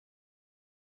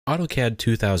AutoCAD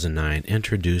 2009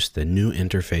 introduced the new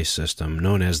interface system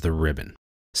known as the ribbon.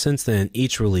 Since then,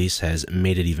 each release has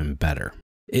made it even better.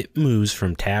 It moves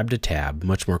from tab to tab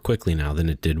much more quickly now than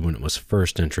it did when it was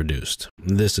first introduced.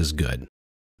 This is good.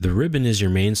 The ribbon is your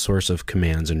main source of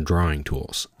commands and drawing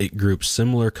tools. It groups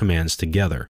similar commands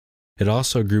together. It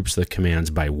also groups the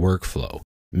commands by workflow,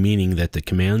 meaning that the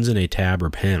commands in a tab or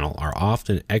panel are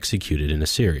often executed in a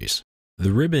series.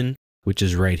 The ribbon, which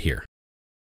is right here.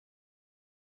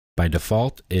 By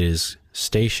default, it is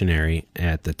stationary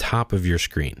at the top of your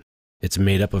screen. It's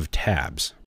made up of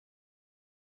tabs.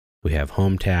 We have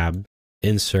Home tab,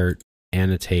 Insert,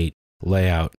 Annotate,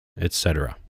 Layout,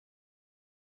 etc.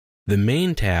 The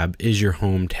main tab is your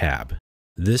Home tab.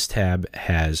 This tab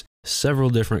has several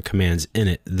different commands in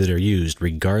it that are used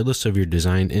regardless of your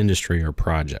design industry or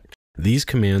project. These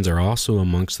commands are also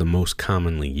amongst the most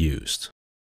commonly used.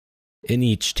 In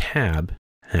each tab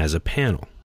has a panel.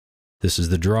 This is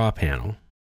the Draw panel,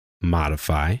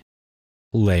 Modify,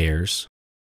 Layers,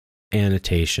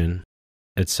 Annotation,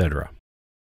 etc.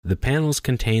 The panels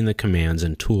contain the commands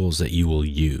and tools that you will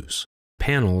use.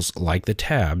 Panels, like the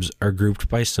tabs, are grouped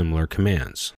by similar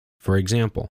commands. For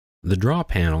example, the Draw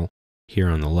panel, here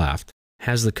on the left,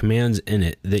 has the commands in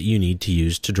it that you need to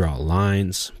use to draw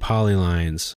lines,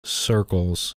 polylines,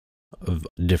 circles of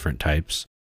different types,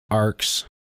 arcs,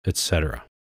 etc.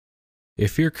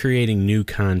 If you're creating new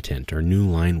content or new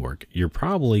line work, you're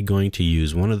probably going to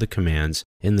use one of the commands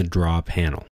in the Draw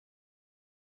panel.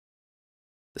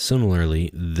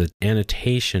 Similarly, the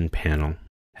Annotation panel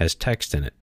has text in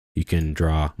it. You can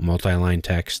draw multi-line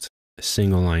text,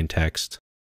 single-line text,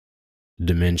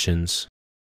 dimensions,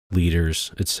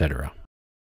 leaders, etc.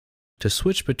 To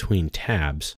switch between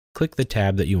tabs, click the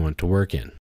tab that you want to work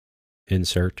in.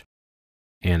 Insert,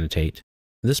 Annotate.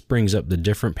 This brings up the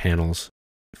different panels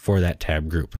for that tab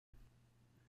group.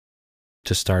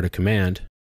 To start a command,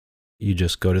 you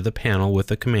just go to the panel with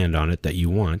the command on it that you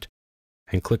want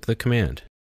and click the command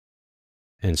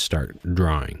and start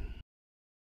drawing.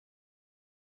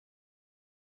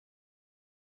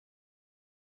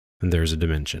 And there's a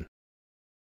dimension.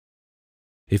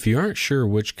 If you aren't sure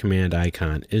which command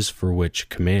icon is for which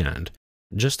command,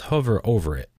 just hover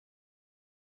over it.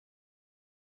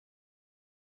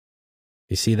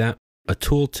 You see that? A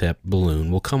tooltip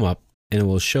balloon will come up and it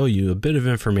will show you a bit of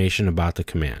information about the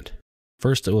command.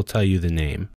 First, it will tell you the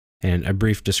name and a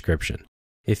brief description.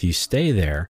 If you stay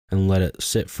there and let it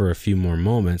sit for a few more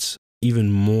moments,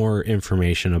 even more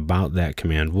information about that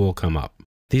command will come up.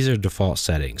 These are default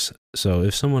settings, so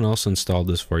if someone else installed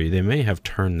this for you, they may have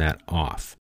turned that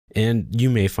off. And you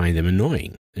may find them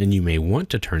annoying, and you may want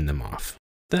to turn them off.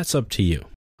 That's up to you.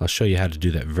 I'll show you how to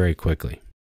do that very quickly.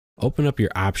 Open up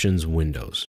your Options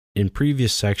windows. In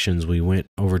previous sections, we went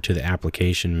over to the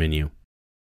Application menu,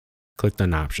 clicked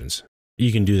on Options.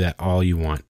 You can do that all you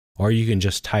want, or you can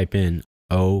just type in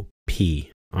OP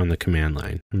on the command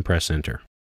line and press Enter.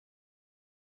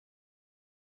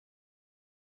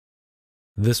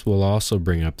 This will also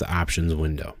bring up the Options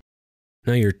window.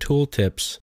 Now your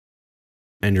tooltips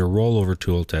and your rollover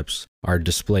tooltips are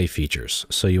display features.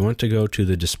 So you want to go to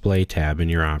the Display tab in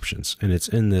your Options, and it's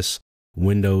in this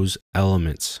Windows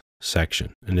Elements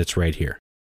section, and it's right here.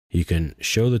 You can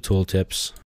show the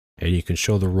tooltips, and you can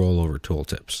show the rollover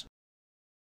tooltips.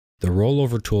 The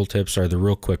rollover tooltips are the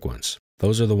real quick ones.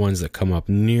 Those are the ones that come up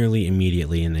nearly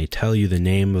immediately, and they tell you the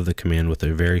name of the command with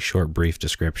a very short, brief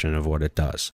description of what it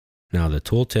does. Now, the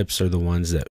tooltips are the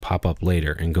ones that pop up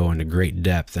later and go into great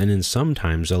depth, and then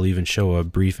sometimes they'll even show a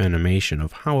brief animation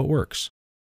of how it works.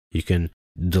 You can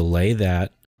delay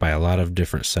that by a lot of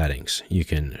different settings. You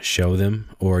can show them,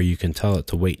 or you can tell it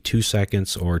to wait 2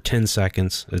 seconds or 10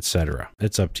 seconds, etc.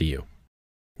 It's up to you.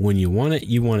 When you want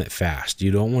it fast. You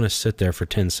don't want to sit there for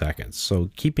 10 seconds. So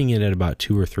keeping it at about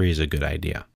 2 or 3 is a good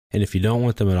idea. And if you don't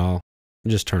want them at all,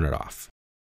 just turn it off.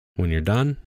 When you're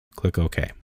done, click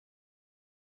OK.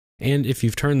 And if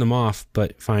you've turned them off,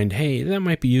 but find, hey, that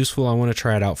might be useful, I want to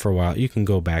try it out for a while, you can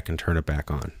go back and turn it back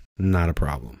on. Not a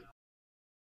problem.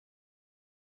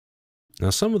 Now,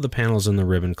 some of the panels in the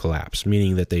ribbon collapse,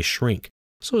 meaning that they shrink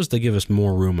so as to give us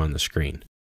more room on the screen.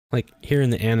 Like here in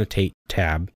the Annotate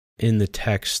tab, in the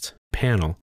Text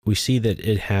panel, we see that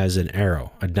it has an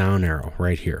arrow, a down arrow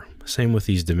right here. Same with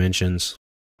these dimensions,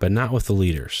 but not with the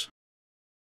leaders.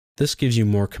 This gives you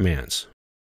more commands,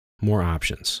 more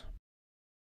options.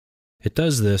 It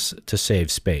does this to save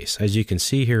space. As you can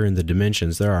see here in the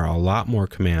dimensions, there are a lot more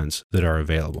commands that are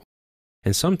available.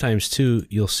 And sometimes too,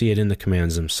 you'll see it in the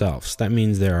commands themselves. That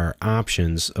means there are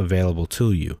options available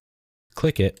to you.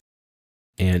 Click it,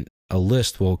 and a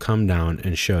list will come down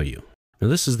and show you. Now,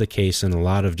 this is the case in a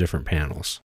lot of different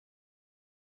panels.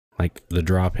 like the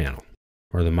Draw panel,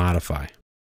 or the Modify,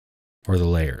 or the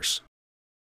Layers.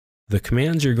 The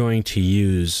commands you're going to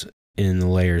use in the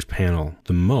Layers panel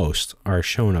the most are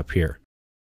shown up here.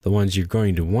 The ones you're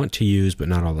going to want to use but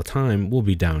not all the time will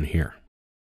be down here.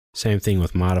 Same thing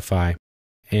with Modify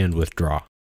and with Draw.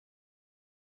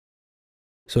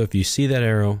 So if you see that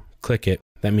arrow, click it.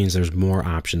 That means there's more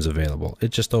options available.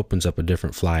 It just opens up a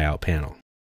different flyout panel.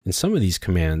 And some of these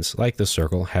commands, like the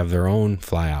circle, have their own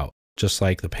flyout. Just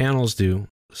like the panels do,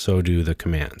 so do the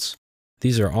commands.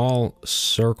 These are all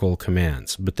circle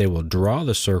commands, but they will draw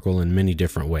the circle in many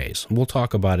different ways. We'll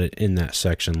talk about it in that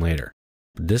section later.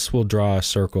 This will draw a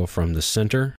circle from the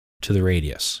center to the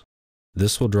radius.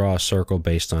 This will draw a circle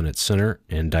based on its center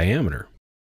and diameter,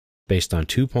 based on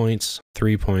 2 points,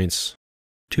 3 points,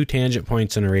 2 tangent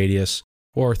points in a radius,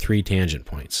 or 3 tangent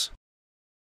points.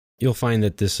 You'll find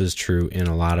that this is true in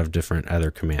a lot of different other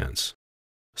commands.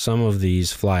 Some of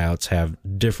these flyouts have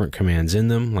different commands in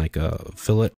them, like a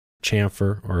fillet,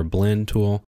 chamfer, or a blend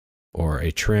tool, or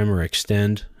a trim or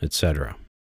extend, etc.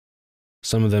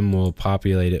 Some of them will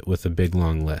populate it with a big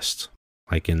long list,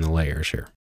 like in the layers here.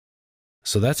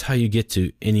 So that's how you get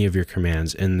to any of your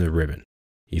commands in the ribbon.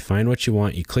 You find what you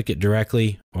want, you click it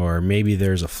directly, or maybe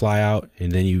there's a flyout,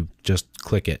 and then you just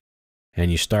click it,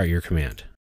 and you start your command.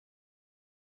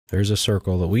 There's a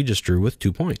circle that we just drew with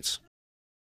 2 points.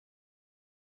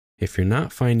 If you're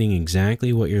not finding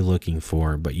exactly what you're looking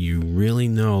for, but you really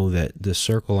know that the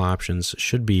circle options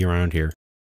should be around here,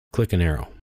 click an arrow.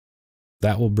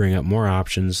 That will bring up more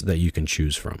options that you can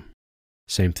choose from.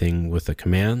 Same thing with the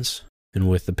commands and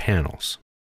with the panels.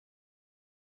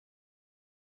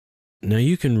 Now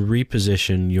you can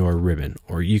reposition your ribbon,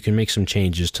 or you can make some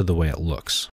changes to the way it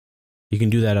looks. You can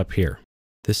do that up here.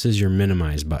 This is your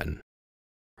minimize button.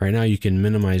 Right now you can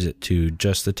minimize it to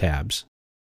just the tabs.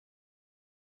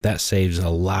 That saves a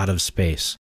lot of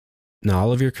space. Now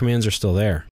all of your commands are still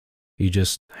there. You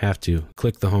just have to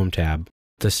click the Home tab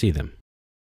to see them.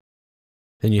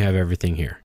 Then you have everything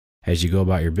here. As you go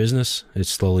about your business, it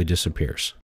slowly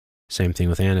disappears. Same thing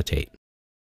with Annotate.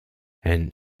 And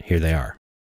here they are.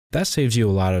 That saves you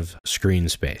a lot of screen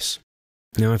space.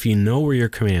 Now, if you know where your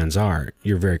commands are,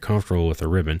 you're very comfortable with a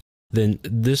ribbon, then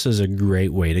this is a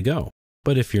great way to go.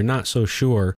 But if you're not so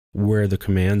sure where the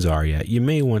commands are yet, you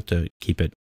may want to keep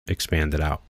it expanded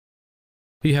out.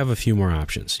 You have a few more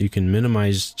options. You can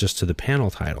minimize just to the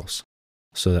panel titles.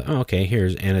 So that, okay,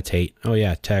 here's Annotate. Oh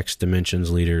yeah, text,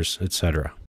 dimensions, leaders,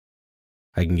 etc.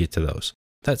 I can get to those.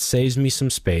 That saves me some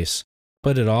space,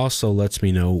 but it also lets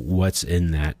me know what's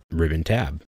in that ribbon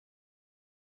tab.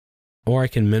 Or I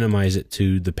can minimize it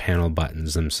to the panel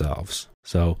buttons themselves.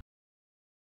 So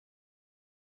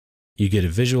you get a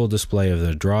visual display of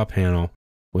the Draw panel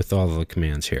with all of the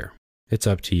commands here. It's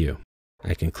up to you.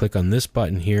 I can click on this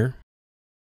button here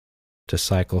to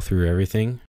cycle through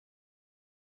everything.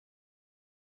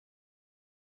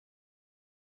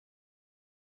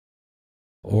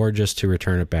 Or just to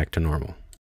return it back to normal.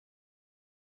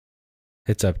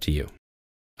 It's up to you.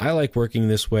 I like working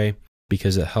this way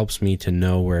because it helps me to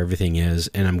know where everything is,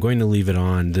 and I'm going to leave it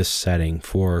on this setting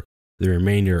for the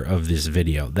remainder of this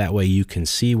video. That way you can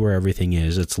see where everything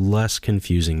is. It's less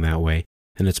confusing that way,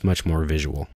 and it's much more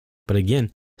visual. But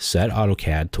again, set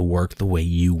AutoCAD to work the way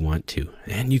you want to,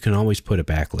 and you can always put it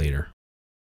back later.